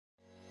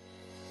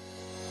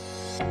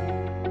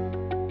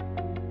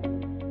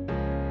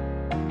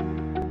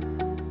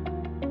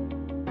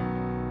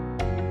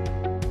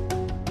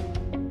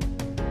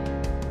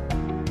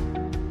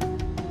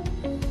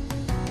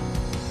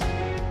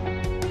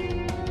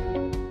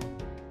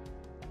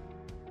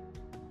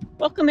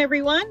Welcome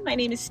everyone, my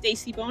name is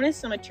Stacy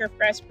Bonus. I'm a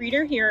turfgrass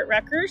breeder here at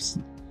Rutgers,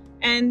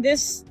 and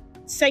this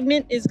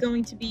segment is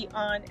going to be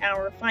on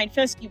our fine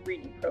fescue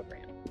breeding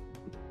program.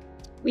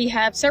 We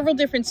have several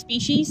different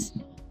species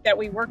that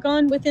we work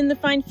on within the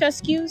fine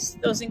fescues.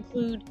 Those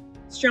include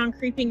strong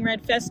creeping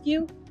red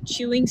fescue,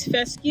 chewings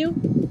fescue,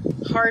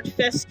 hard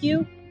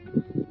fescue,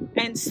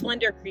 and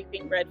slender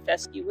creeping red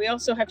fescue. We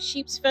also have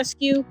sheep's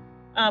fescue,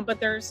 but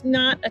there's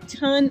not a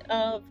ton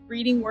of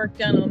breeding work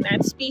done on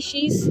that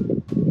species.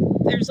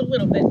 There's a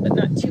little bit, but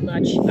not too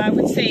much. I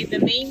would say the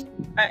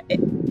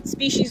main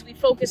species we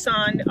focus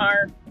on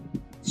are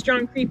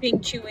strong creeping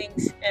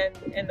chewings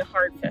and the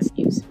hard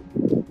fescues.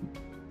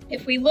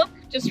 If we look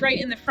just right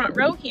in the front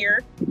row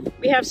here,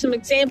 we have some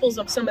examples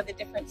of some of the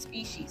different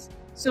species.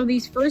 So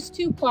these first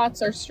two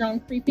plots are strong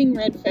creeping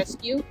red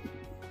fescue.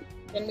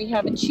 Then we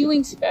have a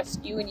chewings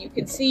fescue, and you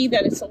can see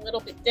that it's a little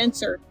bit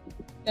denser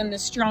than the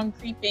strong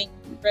creeping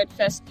red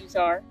fescues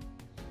are.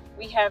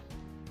 We have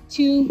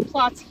two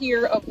plots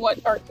here of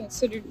what are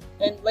considered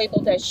and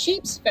labeled as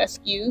sheep's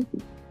fescue.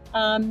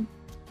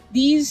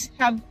 These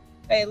have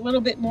a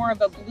little bit more of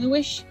a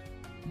bluish,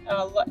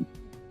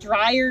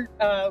 drier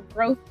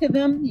growth to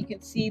them. You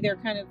can see they're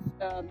kind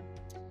of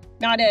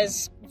not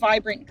as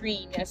vibrant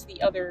green as the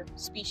other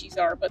species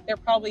are, but they're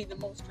probably the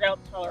most drought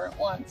tolerant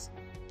ones.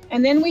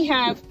 And then we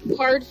have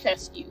hard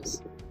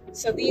fescues.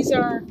 So these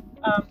are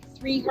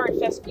three hard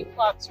fescue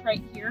plots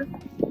right here.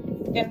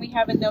 Then we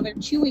have another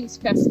chewings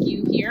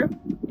fescue here.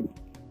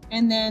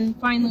 And then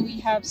finally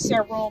we have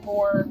several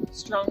more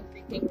strong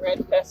creeping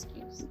red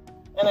fescues.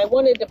 And I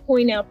wanted to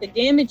point out the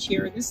damage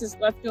here. This is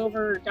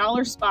leftover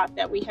dollar spot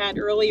that we had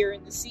earlier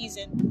in the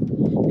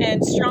season.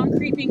 And strong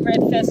creeping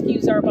red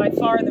fescues are by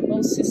far the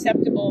most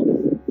susceptible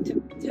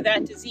to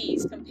that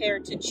disease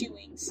compared to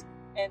chewings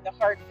and the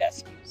hard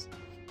fescues.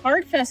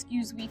 Hard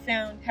fescues, we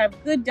found,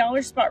 have good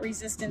dollar spot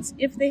resistance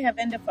if they have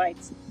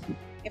endophytes.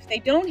 If they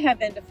don't have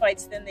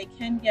endophytes, then they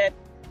can get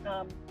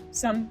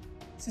some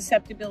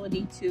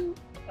susceptibility to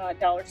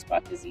dollar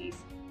spot disease.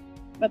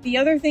 But the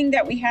other thing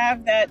that we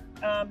have that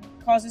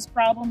causes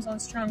problems on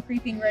strong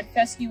creeping red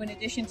fescue in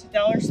addition to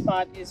dollar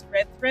spot is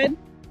red thread,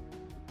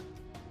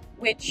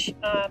 which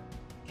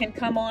can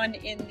come on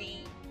in the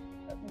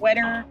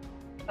wetter,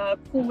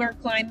 cooler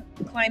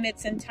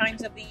climates and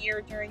times of the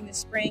year during the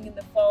spring and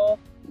the fall.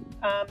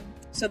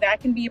 So that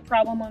can be a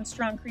problem on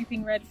strong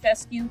creeping red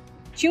fescue.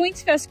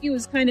 Chewings fescue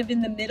is kind of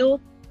in the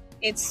middle.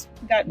 It's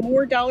got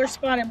more dollar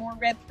spot and more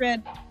red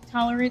thread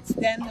tolerance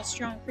than the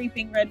strong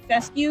creeping red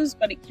fescues,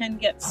 but it can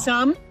get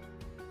some.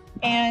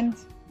 And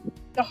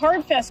the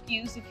hard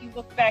fescues, if you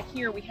look back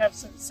here, we have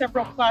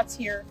several plots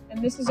here,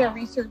 and this is our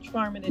research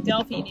farm in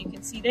Adelphi, and you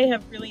can see they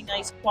have really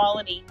nice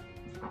quality.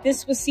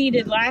 This was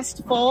seeded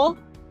last fall,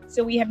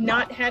 so we have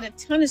not had a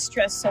ton of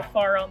stress so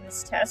far on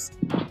this test.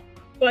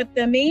 But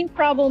the main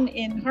problem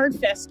in hard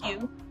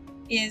fescue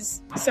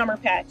is summer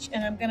patch,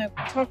 and I'm going to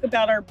talk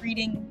about our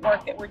breeding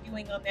work that we're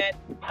doing on that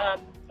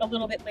a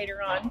little bit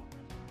later on.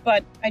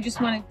 But I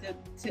just wanted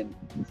to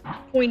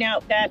point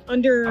out that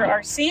under our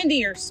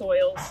sandier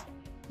soils,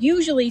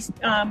 usually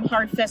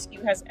hard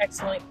fescue has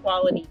excellent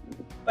quality.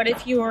 But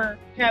if you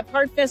have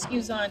hard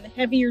fescues on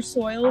heavier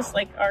soils,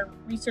 like our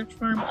research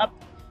farm up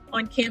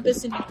on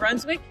campus in New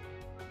Brunswick,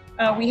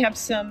 we have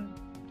some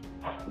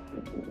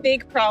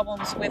big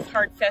problems with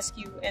hard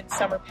fescue and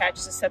summer patch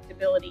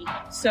susceptibility.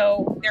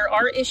 So there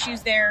are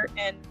issues there,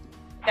 and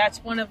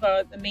that's one of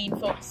the main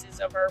focuses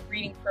of our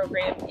breeding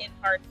program in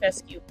hard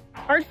fescue.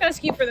 Hard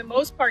fescue, for the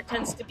most part,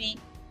 tends to be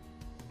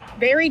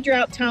very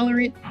drought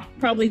tolerant,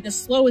 probably the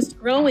slowest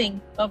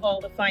growing of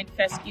all the fine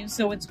fescues.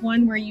 So it's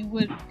one where you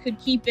could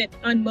keep it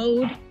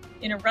unmowed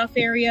in a rough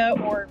area,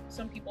 or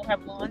some people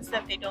have lawns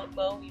that they don't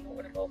mow. You don't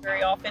want to mow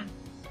very often.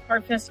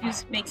 Hard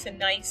fescues makes a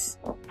nice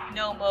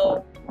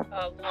no-mow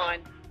lawn.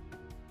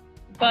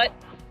 But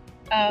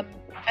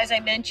as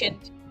I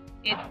mentioned,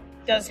 it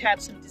does have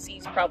some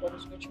disease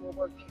problems which we're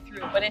working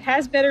through, but it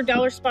has better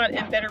dollar spot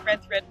and better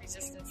red thread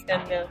resistance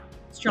than the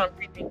strong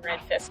creeping red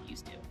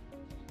fescues do.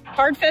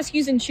 Hard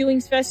fescues and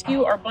chewings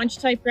fescue are bunch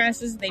type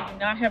grasses. They do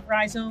not have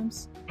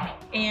rhizomes,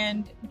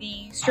 and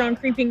the strong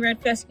creeping red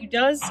fescue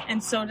does,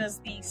 and so does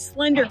the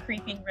slender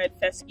creeping red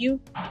fescue,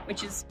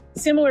 which is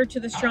similar to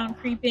the strong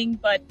creeping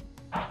but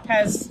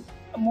has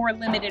a more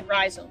limited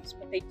rhizomes,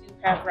 but they do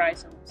have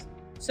rhizomes.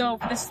 So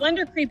the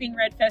slender creeping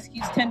red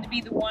fescues tend to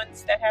be the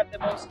ones that have the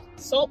most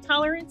salt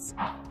tolerance,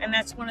 and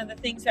that's one of the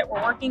things that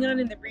we're working on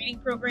in the breeding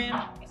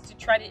program, is to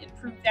try to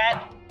improve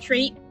that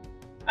trait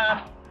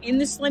in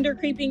the slender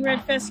creeping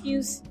red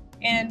fescues,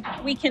 and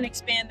we can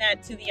expand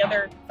that to the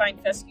other fine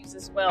fescues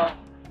as well.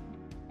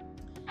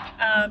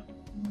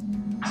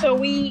 So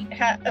we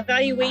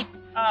evaluate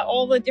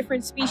all the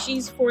different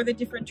species for the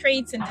different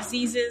traits and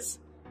diseases.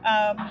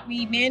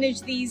 We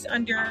manage these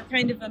under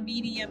kind of a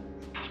medium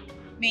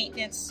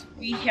maintenance.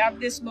 We have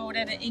this mowed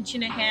at 1.5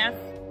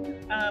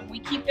 inches. We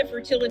keep the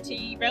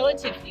fertility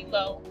relatively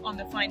low on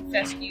the fine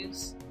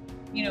fescues,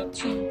 you know,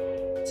 2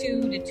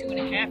 to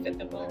 2.5 at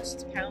the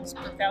most pounds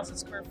per 1,000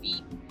 square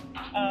feet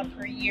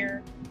per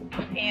year.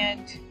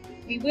 And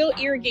We will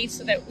irrigate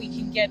so that we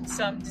can get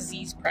some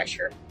disease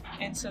pressure.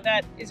 And so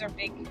that is our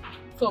big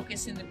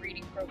focus in the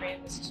breeding program,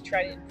 is to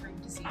try to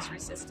improve disease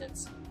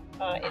resistance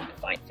in the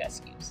fine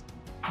fescues.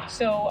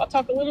 So I'll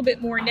talk a little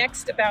bit more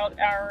next about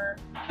our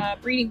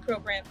breeding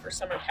program for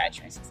summer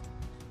patch resistance.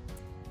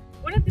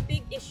 One of the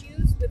big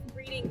issues with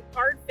breeding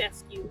hard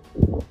fescue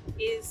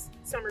is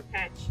summer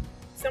patch.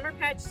 Summer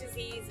patch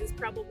disease is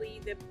probably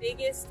the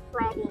biggest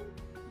problem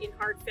in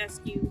hard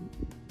fescue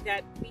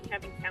that we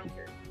have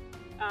encountered.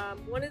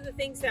 One of the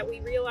things that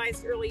we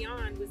realized early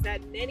on was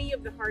that many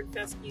of the hard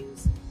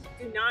fescues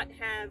do not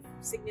have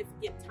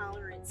significant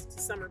tolerance to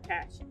summer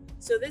patch.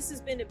 So this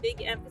has been a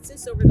big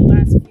emphasis over the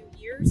last few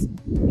years.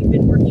 We've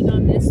been working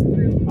on this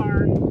through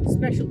our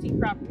specialty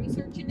crop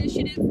research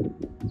initiative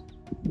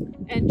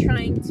and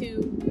trying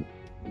to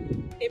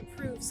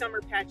improve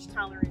summer patch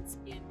tolerance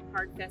in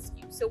hard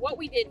fescue. So what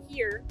we did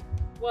here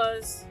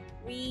was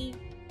we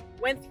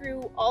went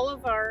through all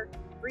of our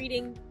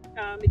breeding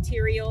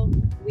material.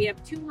 We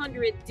have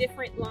 200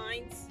 different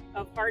lines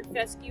of hard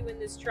fescue in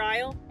this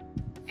trial,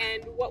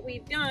 and what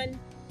we've done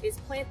is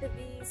planted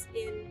these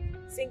in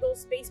single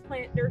space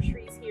plant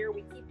nurseries here.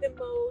 We keep them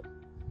mowed,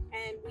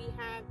 and we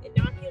have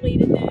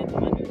inoculated them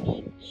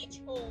underneath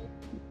each hole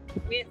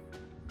with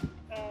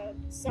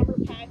summer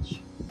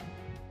patch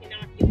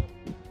inoculum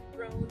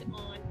grown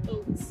on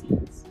oat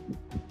seeds.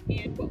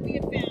 And what we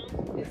have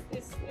found is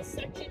this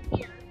section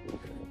here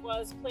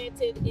was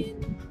planted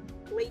in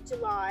late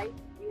July.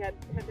 We had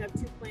to have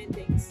 2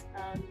 plantings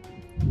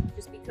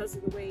just because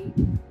of the way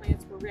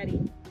plants were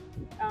ready.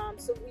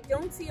 So we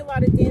don't see a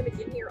lot of damage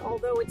in here,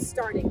 although it's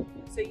starting.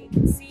 So you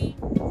can see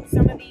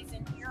some of these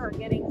in here are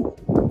getting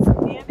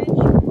some damage.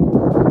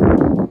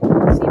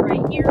 See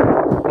right here,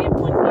 we have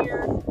one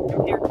here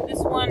compared to this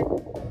one.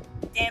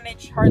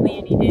 Damage, hardly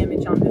any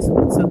damage on this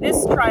one. So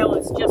this trial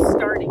is just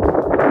starting.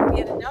 We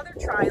had another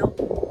trial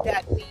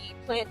that we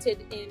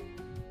planted in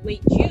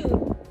late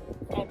June,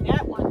 and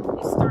that one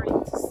is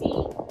starting to see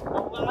a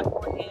lot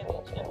more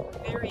damage, and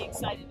we're very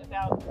excited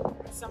about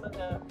some of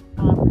the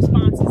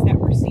responses that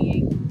we're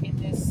seeing in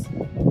this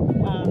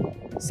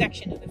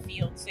section of the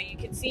field. So you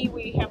can see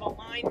we have a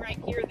line right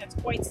here that's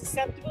quite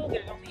susceptible.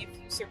 There's only a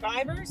few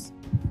survivors.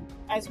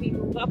 As we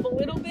move up a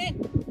little bit,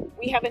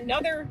 we have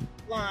another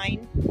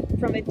line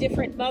from a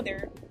different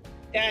mother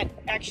that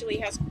actually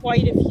has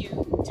quite a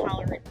few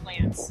tolerant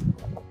plants,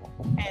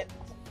 and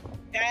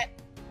that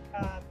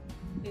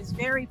is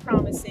very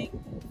promising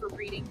for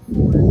breeding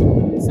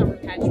for summer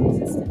patch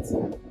resistance.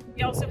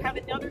 We also have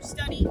another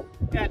study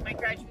that my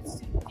graduate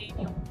student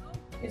Daniel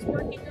is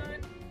working on,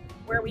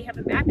 where we have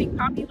a mapping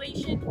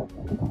population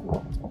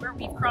where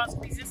we've crossed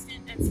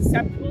resistant and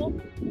susceptible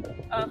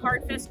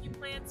hard fescue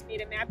plants,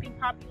 made a mapping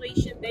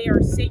population. They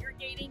are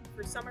segregating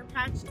for summer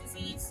patch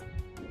disease.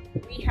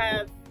 We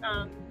have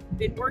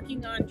been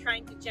working on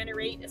trying to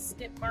generate a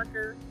SNP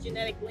marker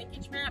genetic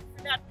linkage map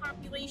for that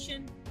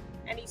population,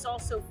 and he's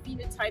also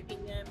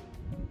phenotyping them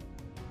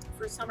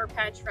for summer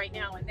patch right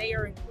now, and they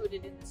are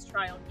included in this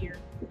trial here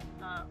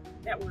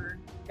that we're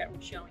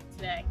showing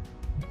today.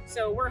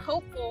 So we're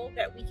hopeful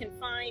that we can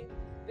find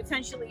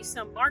potentially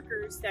some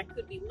markers that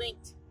could be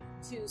linked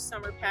to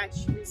summer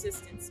patch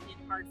resistance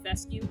in hard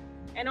fescue.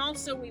 And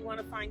also we want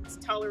to find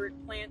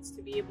tolerant plants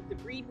to be able to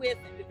breed with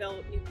and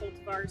develop new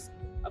cultivars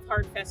of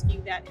hard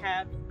fescue that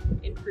have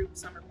improved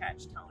summer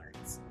patch tolerance.